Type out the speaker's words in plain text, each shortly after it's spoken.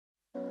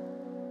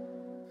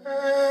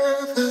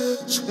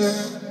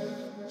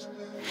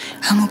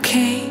I'm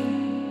okay.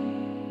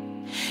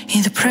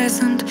 In the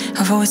present,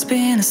 I've always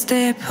been a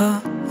step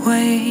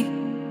away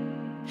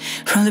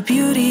from the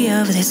beauty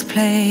of this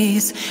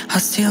place. I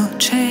still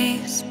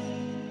chase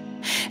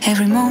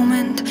every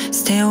moment,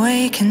 stay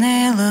awake and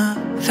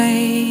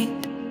elevate.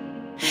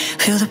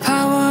 Feel the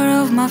power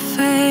of my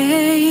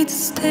fate.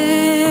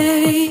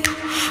 Stay,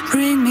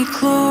 bring me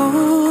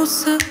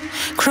closer,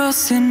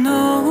 crossing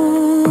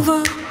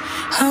over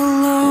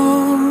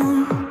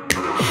alone.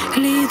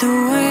 Lead the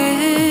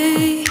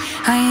way,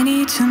 I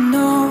need to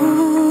know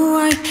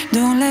why.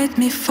 Don't let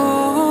me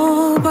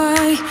fall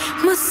by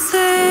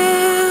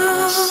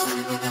myself.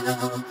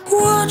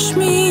 Watch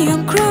me,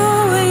 I'm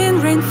growing,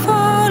 rain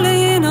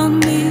falling on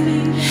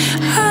me.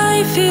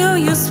 I feel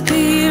your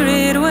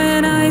spirit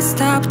when I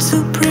stop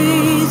to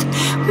breathe.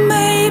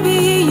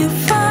 Maybe you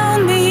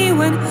found me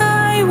when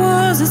I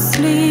was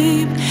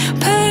asleep,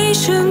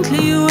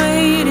 patiently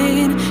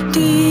waiting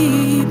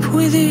deep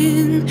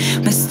within,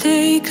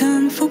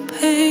 mistaken for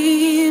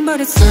pain.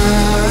 But it's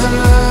love,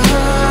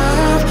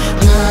 love,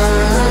 love,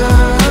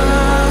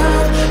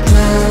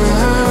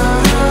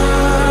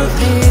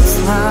 it's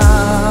love.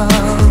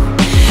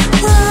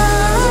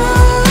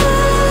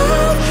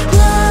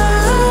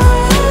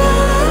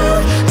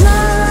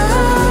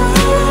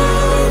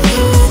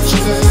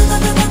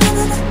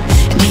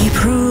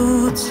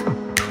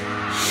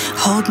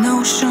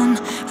 Notion,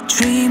 a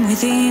dream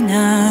within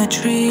a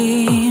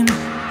dream,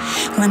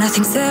 when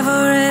nothing's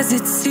ever as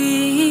it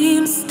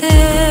seems.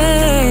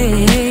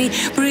 Stay,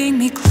 bring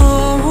me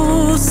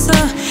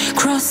closer,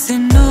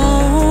 crossing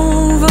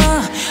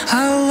over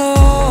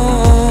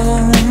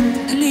alone.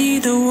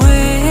 Lead the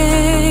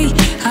way,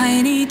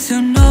 I need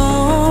to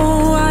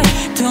know why.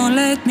 Don't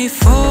let me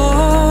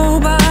fall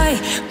by